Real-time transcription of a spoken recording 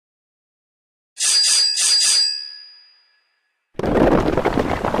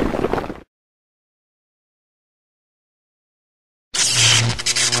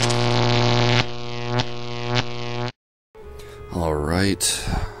Alright,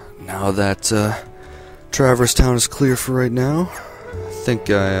 now that Traverse Town is clear for right now, I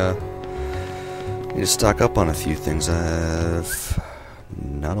think I need to stock up on a few things. I have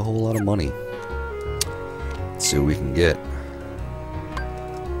not a whole lot of money. Let's see what we can get.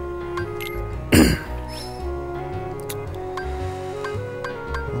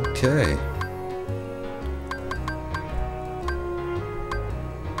 Okay.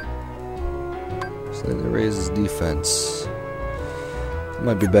 So they raise his defense. He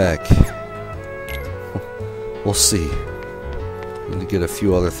might be back. We'll see. Need to get a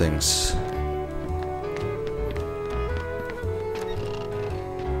few other things.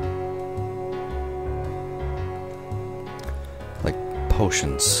 Like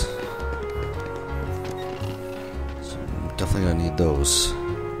potions. So I'm definitely gonna need those.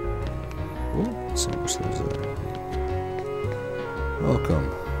 Let's see how much those are.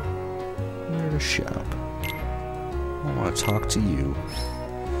 Welcome. Where to shop? I want to talk to you.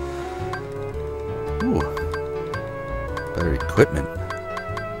 Ooh. Better equipment.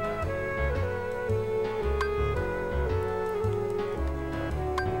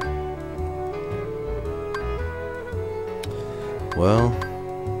 Well,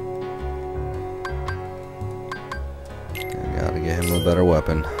 I gotta get him a better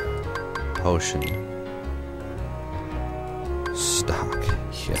weapon. Potion. Stock.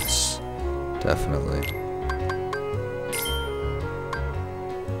 Yes. Definitely.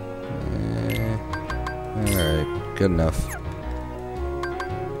 Alright. Good enough.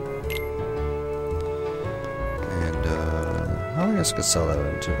 And, I guess I could sell that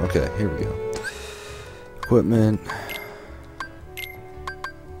one too. Okay, here we go. Equipment.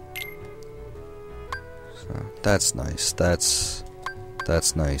 So, that's nice. That's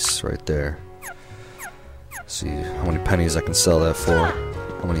nice right there. See how many pennies I can sell that for.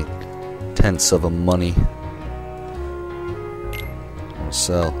 How many tenths of a money I'm gonna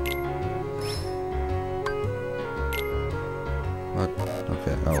sell. What?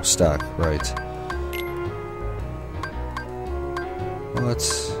 Okay. Oh, stock. Right. What?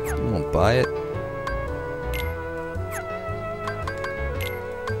 You won't buy it?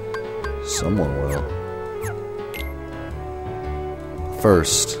 Someone will.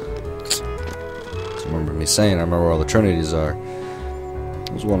 First, remember me saying, I remember where all the trinities are.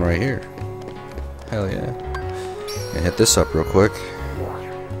 There's one right here. Hell yeah. Gonna hit this up real quick.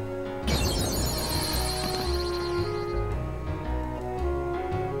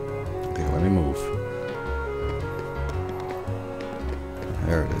 Okay, let me move.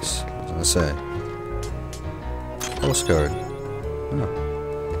 There it is. What was I gonna say? Postcard.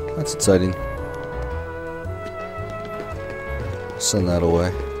 Oh, that's exciting. Send that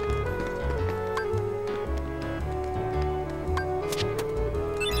away.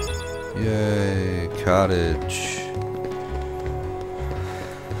 Yay, cottage.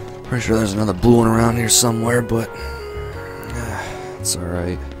 Pretty sure there's another blue one around here somewhere, but it's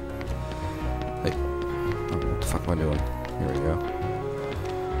alright. Hey, oh, what the fuck am I doing? Here we go.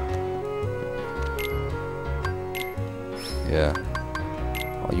 Yeah.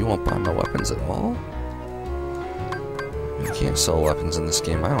 Oh, you won't buy my weapons at all? You can't sell weapons in this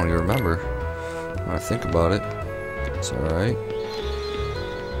game. I don't even remember. When I think about it, it's alright.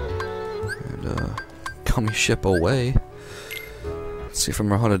 And, gummi ship away. Let's see if I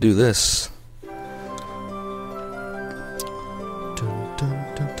remember how to do this. Dun dun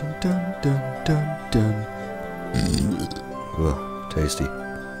dun dun dun dun dun dun. Ugh, tasty.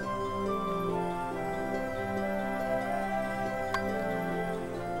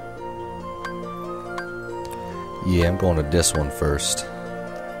 Yeah, I'm going to this one first.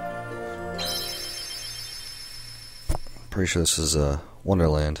 Pretty sure this is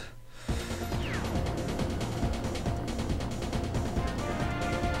Wonderland.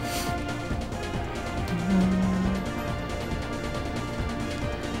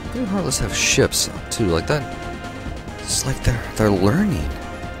 They hardly have ships too, like that. It's like they're learning.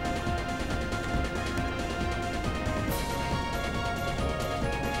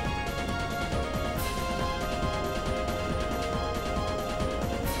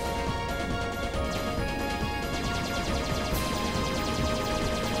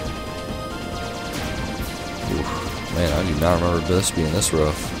 Man, I do not remember this being this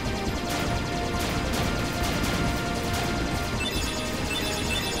rough.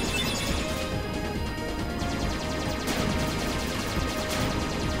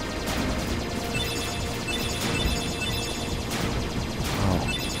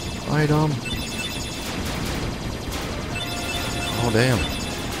 Oh, item. Oh, damn.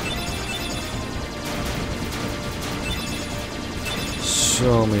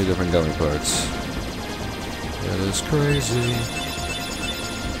 So many different gummy parts. That is crazy.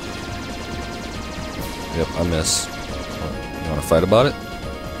 Yep, I miss. You wanna fight about it?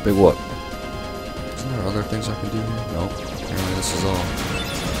 Big whoop. Isn't there other things I can do here? Nope. Apparently this is all.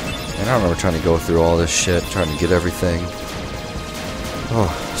 And I remember trying to go through all this shit, trying to get everything.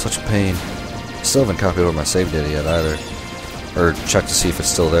 Oh, such a pain. Still haven't copied over my save data yet either. Or check to see if it's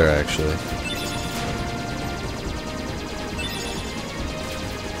still there, actually.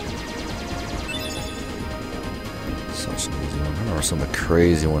 Such an easy one. I remember some of the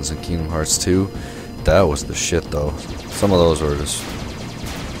crazy ones in Kingdom Hearts 2. That was the shit, though. Some of those were just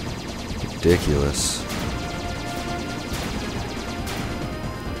ridiculous.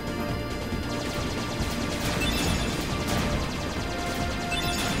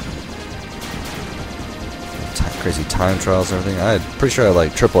 Crazy time trials and everything. I'm pretty sure I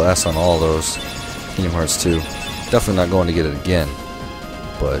like triple S on all those. Kingdom Hearts 2. Definitely not going to get it again.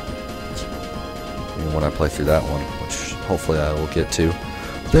 But even when I play through that one, which hopefully I will get to.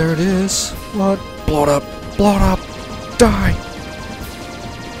 There it is. What? Blow it up. Blow it up. Die.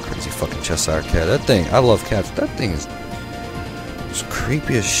 Crazy fucking Cheshire cat. That thing. I love cats. That thing is just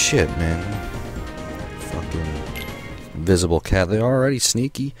creepy as shit, man. Fucking invisible cat. They're already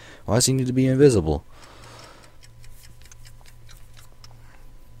sneaky. Why does he need to be invisible?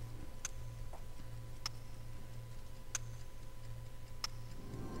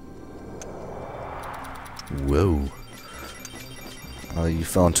 Whoa. You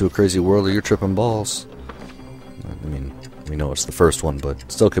fell into a crazy world or you're tripping balls. I mean, we know it's the first one, but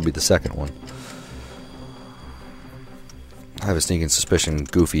it still could be the second one. I have a sneaking suspicion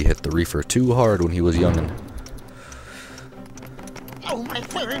Goofy hit the reefer too hard when he was youngin'. Oh my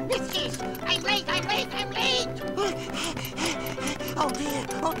word, missus! I'm late, I'm late, I'm late! Oh dear,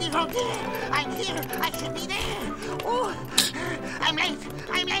 oh dear, oh dear! I'm here, I should be there! Oh, I'm late,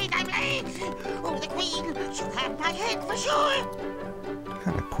 I'm late, I'm late! Oh, the queen, she'll have my head for sure! What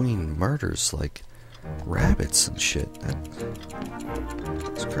kind of queen murders, like, rabbits and shit?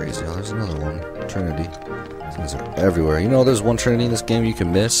 That's crazy. Oh, there's another one. Trinity. Things are everywhere. You know there's one Trinity in this game you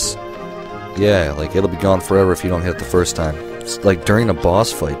can miss? Yeah, like, it'll be gone forever if you don't hit it the first time. It's like during a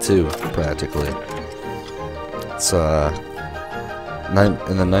boss fight, too, practically. It's, in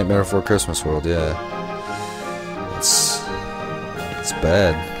the Nightmare Before Christmas world, yeah. It's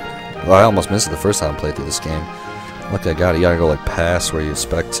bad. Well, I almost missed it the first time I played through this game. Look, I got it. You gotta go, like, past where you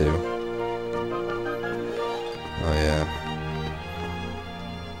expect to. Oh, yeah.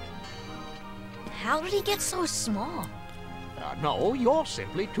 How did he get so small? No, you're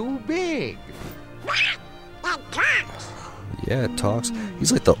simply too big. That talks! Yeah, it talks.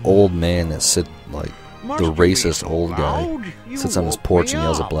 He's like the old man that sits, like, the racist old guy. Sits on his porch and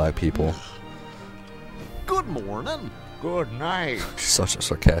yells at black people. Good morning. Good night. Such a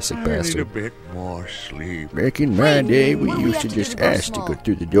sarcastic I need a bastard. bit more sleep. Back in my day, we used to just ask to go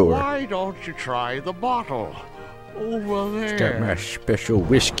through the door. Why don't you try the bottle? Over there. It's got my special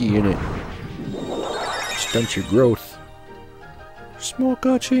whiskey in it. Stunt your growth.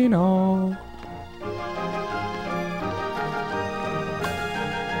 Smokacino.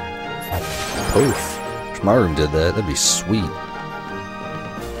 Poof. If my room did that, that'd be sweet.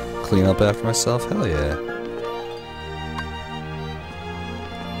 Clean up after myself? Hell yeah.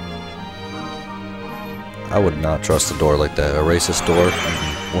 I would not trust a door like that. A racist door?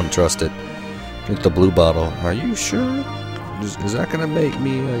 Wouldn't trust it. Drink the blue bottle. Are you sure? Is that gonna make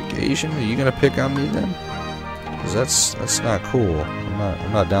me like Asian? Are you gonna pick on me then? Cause that's not cool.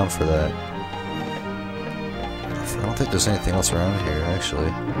 I'm not down for that. I don't think there's anything else around here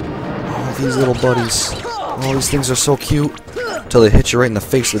actually. Oh, these little buddies. Oh, these things are so cute. Until they hit you right in the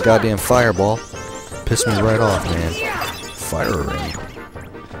face with a goddamn fireball. Piss me right off, man. Fire ring.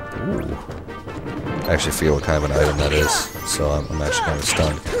 Ooh. I actually forget what kind of an item that is, so I'm actually kind of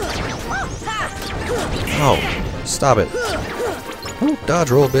stunned. Oh, stop it. Ooh,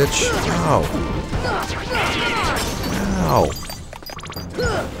 dodge roll, bitch. Ow. Ow.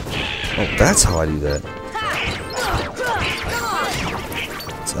 Oh, that's how I do that.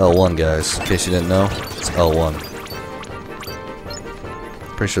 It's L1, guys, in case you didn't know. It's L1.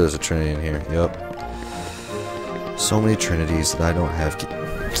 Pretty sure there's a Trinity in here. Yep. So many Trinities that I don't have to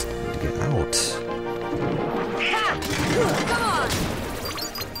get out.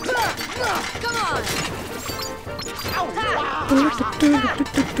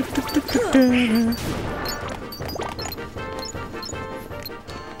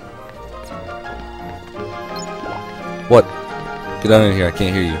 What? Get down in here, I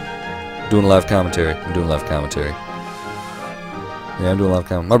can't hear you. I'm doing live commentary. I'm doing live commentary. Yeah, I'm doing live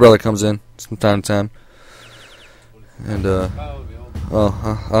commentary. My brother comes in from time to time. And, well,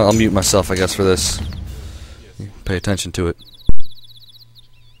 I'll mute myself, I guess, for this. Pay attention to it.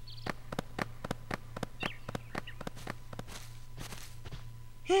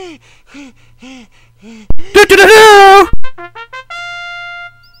 Do-do-do-do!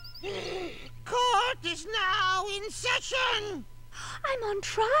 Court is now in session. I'm on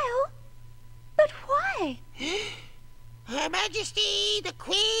trial. But why? Her Majesty, the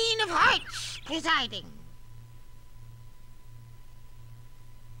Queen of Hearts, presiding.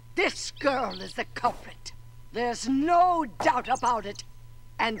 This girl is the culprit. There's no doubt about it.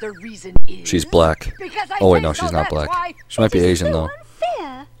 And the reason is... She's black. Oh wait, no, she's not black. She might be Asian though.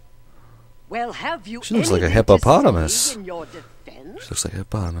 Unfair. Well, have you She looks like a anything to hippopotamus. say in your defense? She looks like a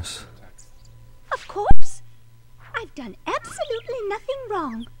hippopotamus. Of course. I've done absolutely nothing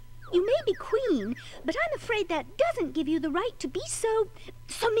wrong. You may be queen, but I'm afraid that doesn't give you the right to be so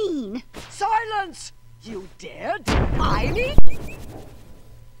mean. Silence! You dare defy me?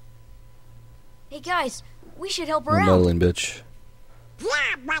 Hey guys, we should help her You're out. meddling, bitch.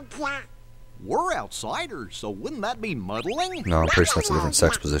 We're outsiders, so wouldn't that be muddling? No, I'm pretty sure that's a different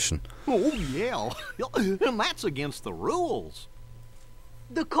sex position. Oh, yeah. And that's against the rules.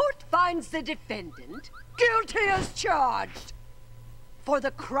 The court finds the defendant guilty as charged for the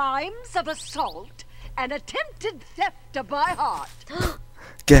crimes of assault and attempted theft of my heart.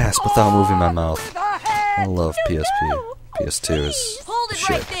 Gasp without moving my mouth. With her head. I love PSP. PS2 is Hold it shit.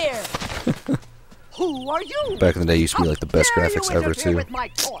 right there. Who are you? Back in the day, it used to be How like the best dare you graphics ever interfere too. with my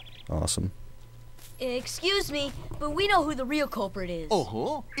court? Awesome. Excuse me, but we know who the real culprit is.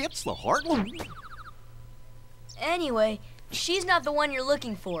 Uh-huh. It's the Heartland. Anyway, she's not the one you're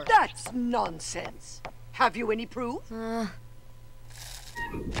looking for. That's nonsense. Have you any proof?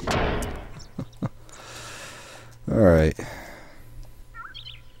 Alright.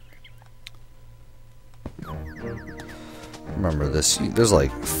 Remember this. There's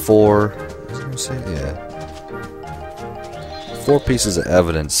like four. Was I gonna say? Yeah. 4 pieces of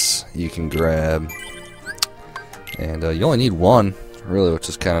evidence you can grab. And you only need 1, really, which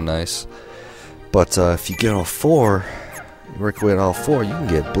is kind of nice. But if you get all 4, you work away at all 4, you can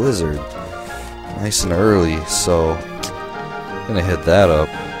get Blizzard nice and early. So, I'm gonna hit that up.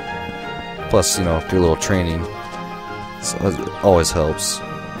 Plus, you know, do a little training. So it always helps.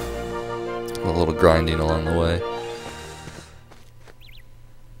 A little grinding along the way.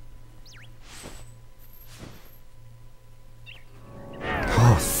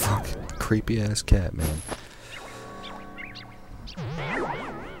 Oh, fuck. Creepy ass cat, man.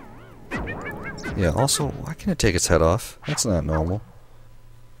 Yeah, also, why can't it take its head off? That's not normal.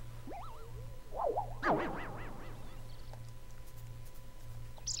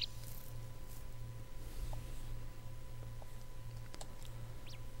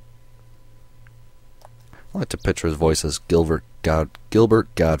 I like to picture his voice as Gilbert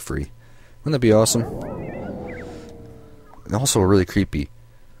Godfrey. Wouldn't that be awesome? And also really creepy.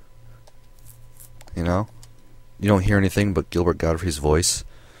 You know? You don't hear anything but Gilbert Godfrey's voice.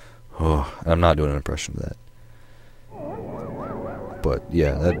 Oh, and I'm not doing an impression of that. But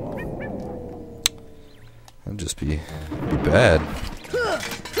yeah, that'd just be bad.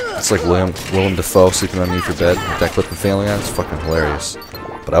 It's like Willem Dafoe sleeping underneath your bed with that clip and failing on. It's fucking hilarious.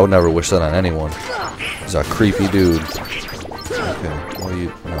 But I would never wish that on anyone. He's a creepy dude. Okay, what do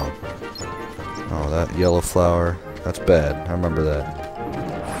you... No. Oh, that yellow flower. That's bad. I remember that.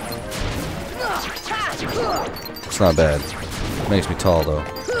 It's not bad. It makes me tall, though.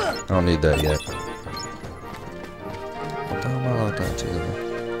 I don't need that yet. What the hell am I locked onto?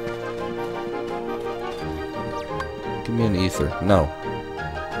 Give me an ether. No.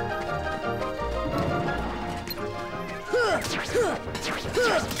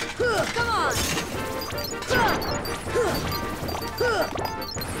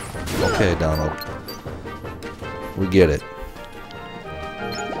 Okay, Donald. We get it.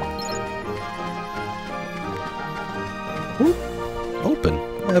 Ooh, open.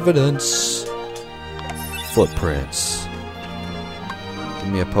 Evidence. Footprints. Give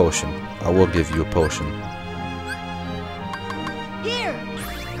me a potion. I will give you a potion. Here.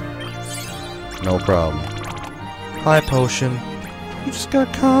 No problem. Hi, potion. You just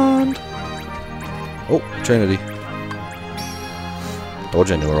got conned. Oh, Trinity. Told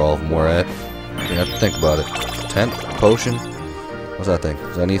you I knew where all of them were at. You didn't have to think about it. Tent, potion. What's that thing?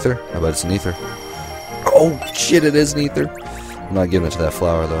 Is that an ether? I bet it's an ether. Oh, shit, it is an ether. I'm not giving it to that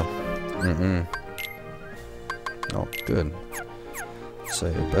flower, though. Oh, good. So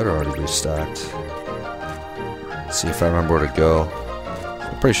it better already be stocked. Let's see if I remember where to go.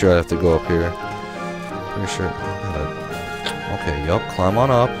 I'm pretty sure I have to go up here. Pretty sure. Okay, yup, climb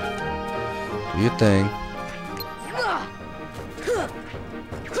on up. Do your thing.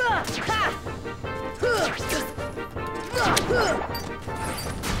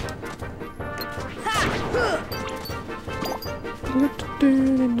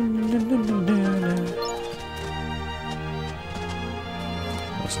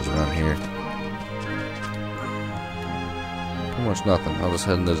 What's this around here? Pretty much nothing. I'll just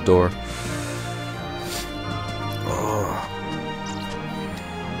head in this door. Oh.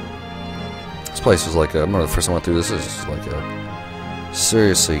 This place was like I remember the first time I went through this. This is like a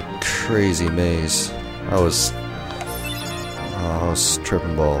seriously crazy maze. I was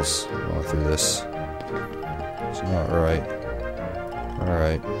tripping balls going through this. It's not right.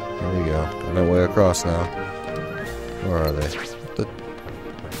 Alright, here we go. Got my way across now. Where are they? What the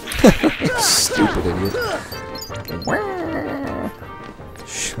stupid idiot.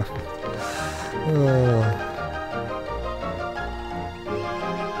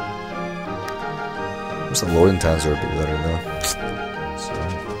 Wish the loading times are a bit better though. So,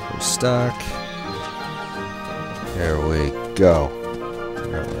 restock. There we go.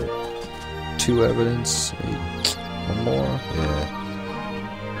 Got like 2 evidence. Need 1 more? Yeah.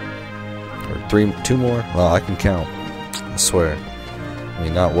 Or 2 more? Well, I can count. I swear. I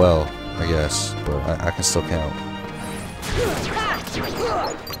mean, not well, I guess, but I can still count.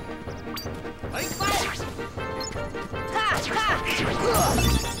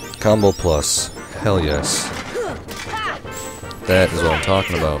 Combo plus. Hell yes. That is what I'm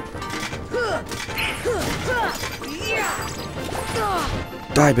talking about.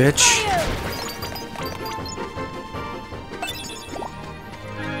 Die, bitch!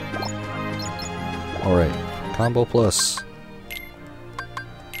 Alright. Combo plus.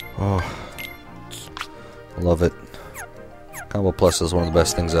 Oh. Love it. Combo plus is one of the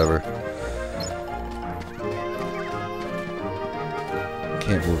best things ever.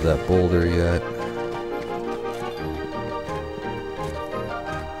 Can't move that boulder yet.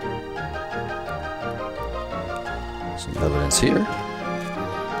 Some evidence here. I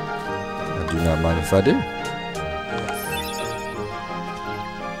do not mind if I do.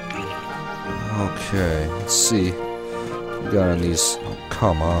 Okay, let's see. We got on these. Oh,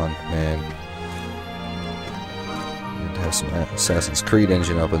 come on, man. Need to have some Assassin's Creed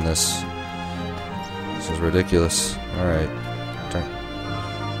engine up in this. This is ridiculous. Alright.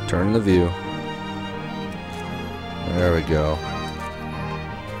 Turn the view. There we go.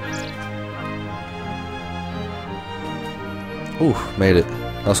 Ooh, made it.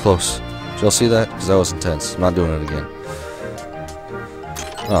 That was close. Did y'all see that? Because that was intense. I'm not doing it again.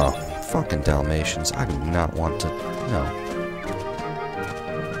 Oh, fucking Dalmatians. I do not want to... No.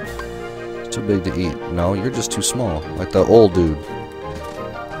 It's too big to eat. No, you're just too small. Like the old dude.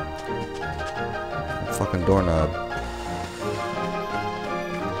 Fucking doorknob.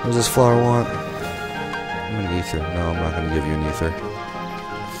 What does this flower want? I'm an ether. No, I'm not going to give you an ether.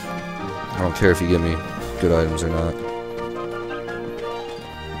 I don't care if you give me good items or not.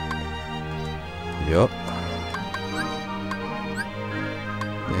 Yup.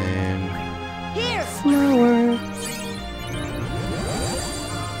 And... Here! Flower!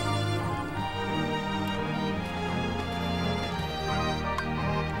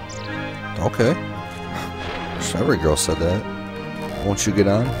 Okay. Every girl said that. Won't you get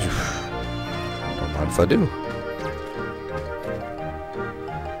on? Don't mind if I do.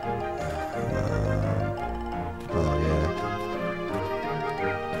 Oh, yeah.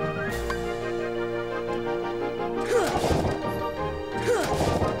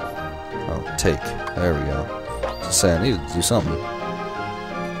 Oh, take. There we go. Just say I need to do something.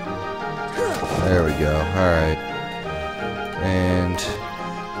 There we go. Alright. And...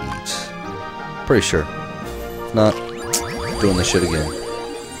 eat. Pretty sure. If not... doing this shit again.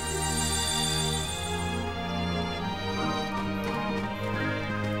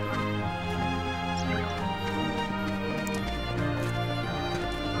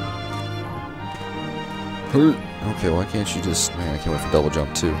 Okay, why can't you just... Man, I can't wait for double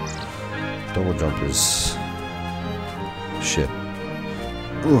jump too. Double jump is... shit.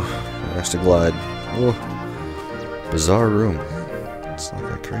 Ooh, has to glide. Ooh. Bizarre room. It's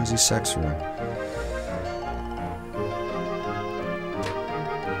like a crazy sex room.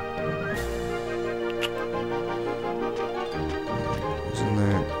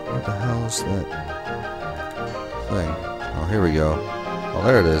 What the hell is that thing? Oh, here we go. Oh,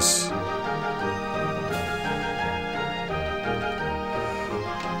 there it is.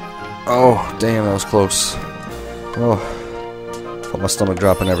 Oh, damn, that was close. Oh, felt my stomach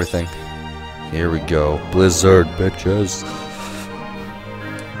dropping everything. Here we go. Blizzard, bitches.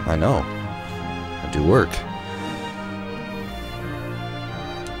 I know. I do work.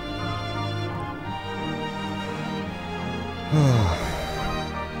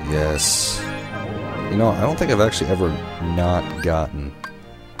 Yes. You know, I don't think I've actually ever not gotten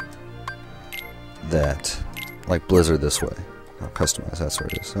that. Like Blizzard this way. Oh, customize, that's where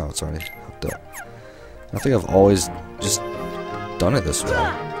it is. Oh, it's already hooked up. I think I've always just done it this way.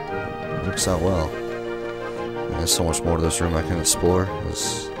 It works out well. And there's so much more to this room I can explore.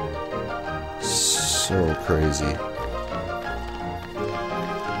 It's so crazy.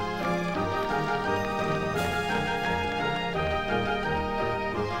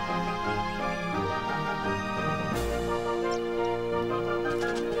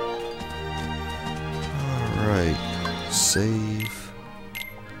 Alright, save.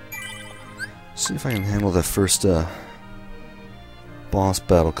 See if I can handle the first boss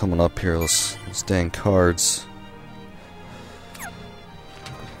battle coming up here. Let's dang cards.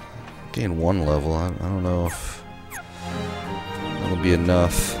 Gain 1 level. I don't know if that'll be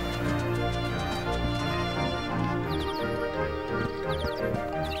enough.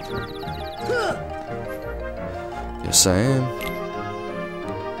 Yes, I am.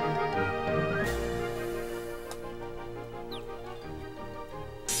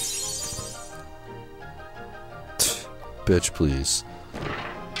 Bitch, please.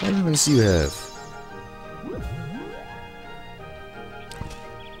 What evidence do you have?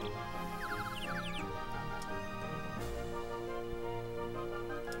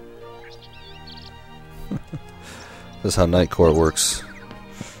 This is how Night Court works.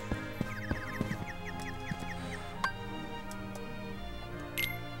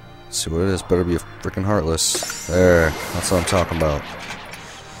 Let's see what it is. Better be a freaking Heartless. There. That's what I'm talking about.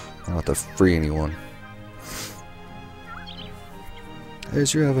 I don't have to free anyone.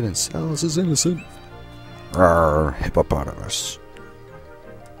 There's your evidence. Alice is innocent. Rawr, hippopotamus.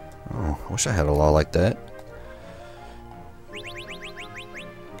 Oh, I wish I had a law like that.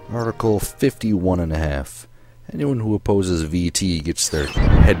 Article 51.5. Anyone who opposes VT gets their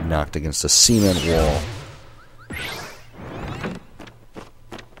head knocked against a cement wall.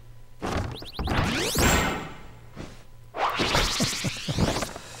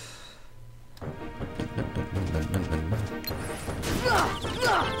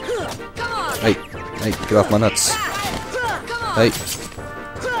 Hey, hey, get off my nuts. Hey.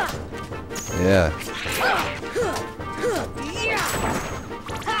 Yeah.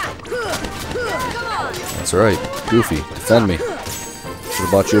 That's right. Goofy, defend me.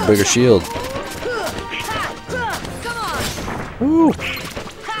 Should've bought you a bigger shield. Woo! Oh,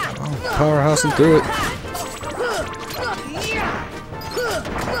 powerhousing through it.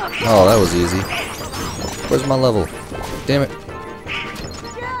 Oh, that was easy. Where's my level? Damn it.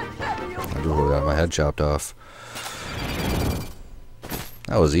 I really got my head chopped off.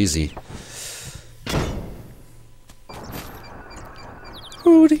 That was easy.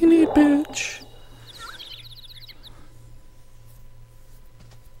 Who do you need, bitch?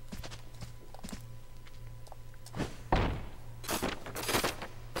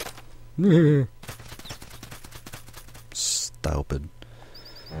 Stupid.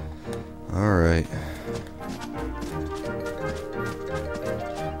 Alright.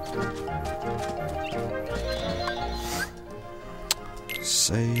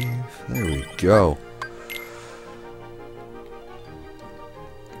 Save. There we go.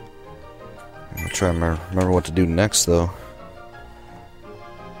 I'm gonna try and remember what to do next, though.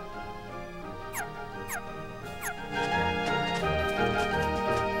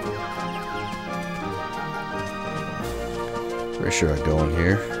 Pretty sure I go in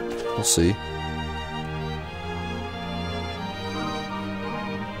here. We'll see.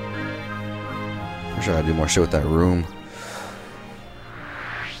 Pretty sure I do more shit with that room.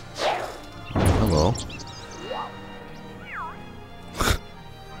 Hello.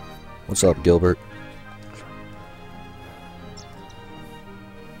 What's up, Gilbert?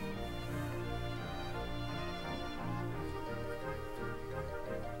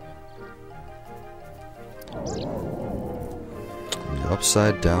 The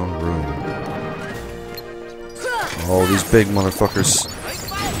upside down room. Oh, these big motherfuckers.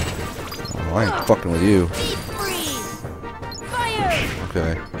 Oh, I ain't fucking with you.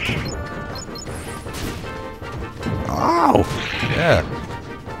 Okay. Ow! Yeah.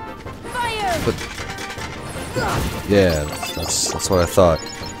 But yeah, that's what I thought.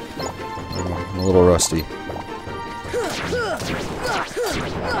 I'm a little rusty.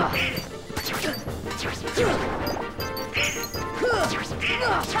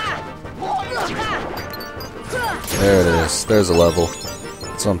 There it is. There's a level.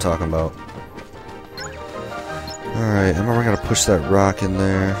 That's what I'm talking about. Alright, I remember I gotta push that rock in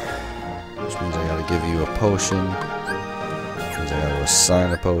there. Which means I gotta give you a potion. Which means I gotta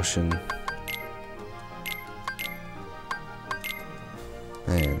assign a potion.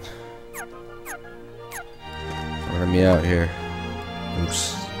 Man. Running me out here.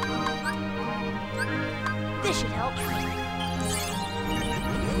 Oops. This should help.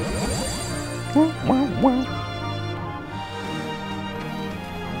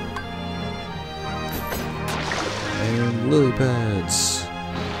 And lily pads.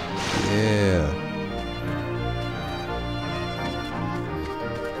 Yeah.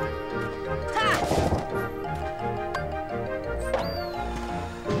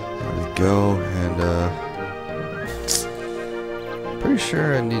 There we go, and pretty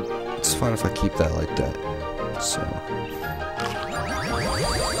sure I need. It's fine if I keep that like that. So,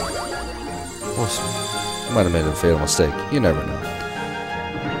 well, might have made a fatal mistake. You never know.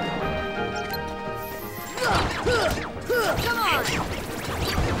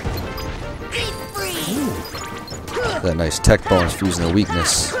 That nice tech bonus for using a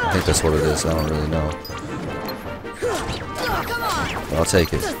weakness. I think that's what it is. I don't really know. But I'll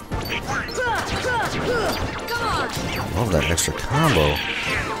take it. Love that extra combo.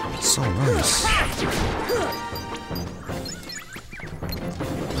 So nice.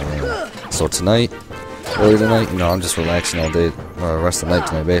 So tonight, early tonight, you know, I'm just relaxing all day. The rest of the night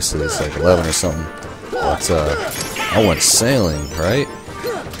tonight, basically. It's like 11 or something. But I went sailing, right?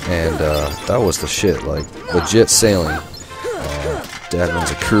 And that was the shit, like legit sailing. Dad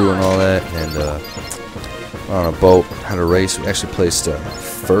runs a crew and all that, and on a boat, had a race. We actually placed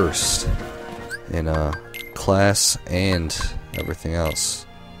first in class and everything else.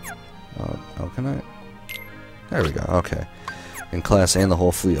 How can I? There we go. Okay, in class and the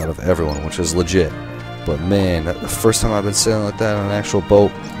whole fleet out of everyone, which is legit. But man, the first time I've been sailing like that on an actual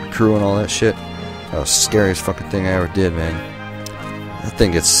boat, crew and all that shit, that was the scariest fucking thing I ever did, man. That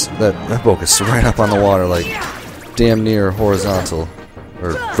thing gets that boat gets right up on the water, like damn near horizontal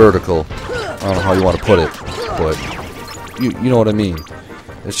or vertical. I don't know how you want to put it, but you know what I mean.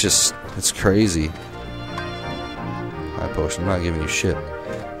 It's crazy. High potion. I'm not giving you shit,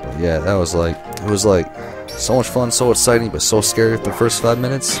 but yeah, that was like it was like so much fun, so exciting, but so scary for the first 5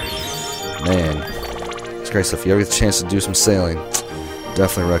 minutes. Man, it's great stuff. If you ever get the chance to do some sailing,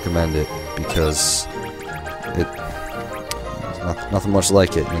 definitely recommend it because nothing much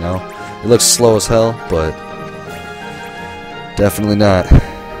like it, you know. It looks slow as hell, but definitely not.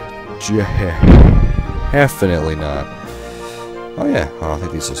 Definitely not. Oh yeah, I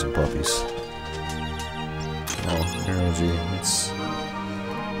think these are some puppies. Oh, energy.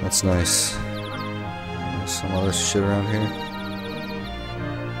 That's nice. There's some other shit around here.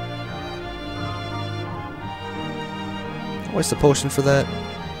 Waste a potion for that?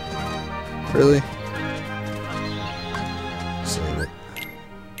 Really? Save it.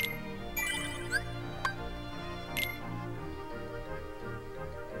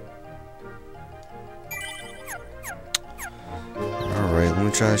 Alright, let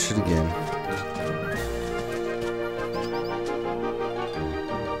me try this shit again.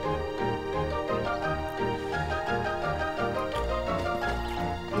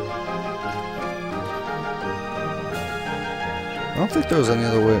 I don't think there was any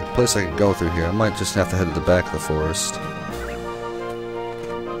other place I could go through here. I might just have to head to the back of the forest.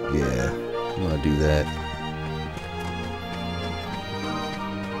 Yeah, I'm gonna do that.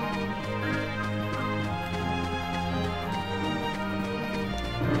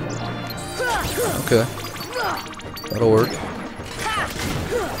 Okay, that'll work.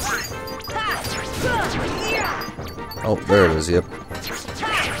 Oh, there it is. Yep,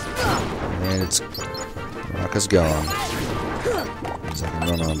 and it's rock is gone. So I can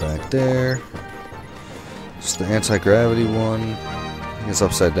run on back there. It's the anti-gravity one. I think it's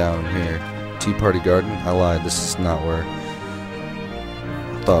upside down in here. Tea Party Garden. I lied. This is not where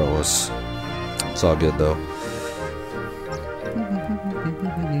I thought it was. It's all good though.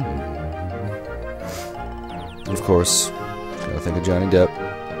 Of course, gotta think of Johnny Depp.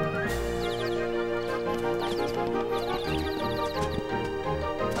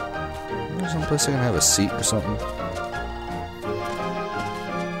 There's some place I can have a seat or something.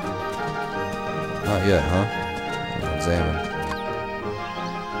 Not yet, huh? I'll examine.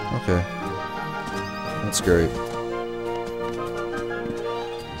 Okay. That's great.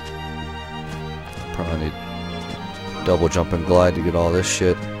 Probably need double jump and glide to get all this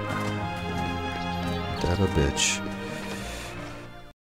shit. That a bitch.